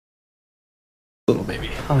Little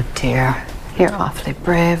baby. Oh dear, you're awfully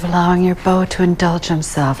brave allowing your beau to indulge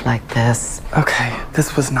himself like this. Okay,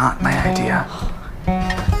 this was not my idea.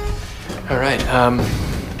 All right,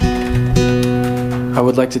 I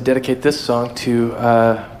would like to dedicate this song to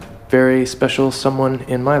a very special someone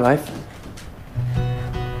in my life.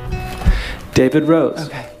 David Rose.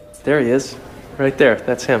 Okay. There he is. Right there.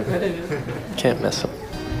 That's him. Can't miss him.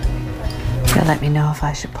 You'll let me know if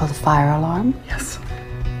I should pull the fire alarm? Yes.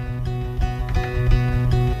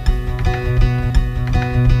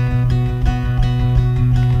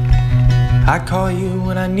 I call you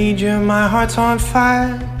when I need you, my heart's on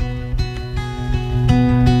fire.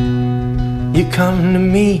 You come to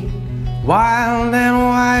me, wild and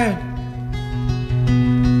wired.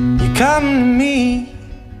 You come to me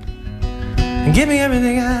and give me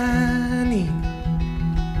everything I need.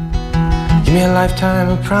 Give me a lifetime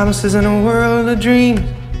of promises and a world of dreams.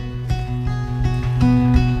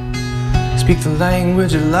 Speak the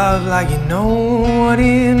language of love like you know what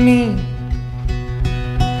it means.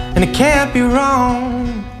 And it can't be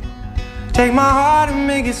wrong. Take my heart and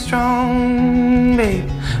make it strong, babe.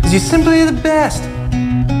 'Cause you're simply the best,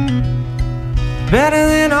 better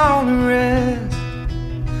than all the rest,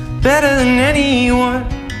 better than anyone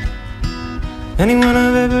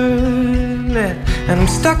I've ever met. And I'm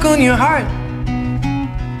stuck on your heart.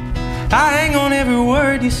 I hang on every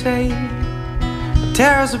word you say.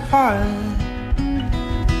 Tear us apart.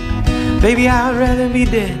 Baby, I'd rather be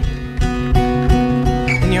dead.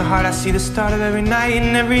 In your heart I see the start of every night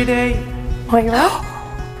and every day. Moira?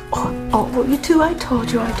 Oh, you two, I told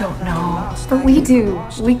you I don't know. But we do.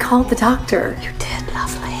 We called the doctor. You did,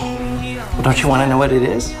 lovely. Well, don't you want to know what it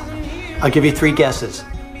is? I'll give you 3 guesses.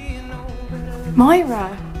 Moira,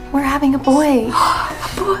 we're having a boy.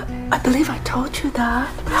 Boy, I believe I told you that.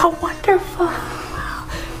 How wonderful.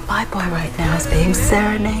 My boy right now is being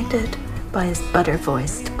serenaded by his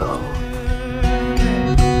butter-voiced beau.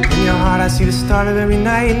 In your heart I see the start of every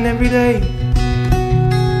night and every day.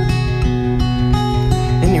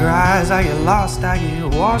 In your eyes I get lost, I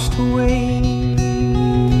get washed away.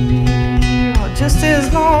 Oh, just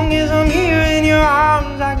as long as I'm here in your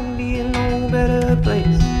arms, I can be in no better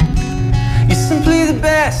place. You're simply the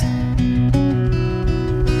best,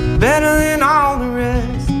 better than all the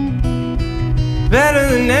rest, better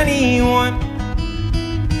than anyone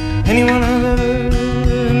I've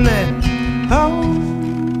ever met. Oh,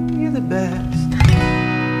 you're the best.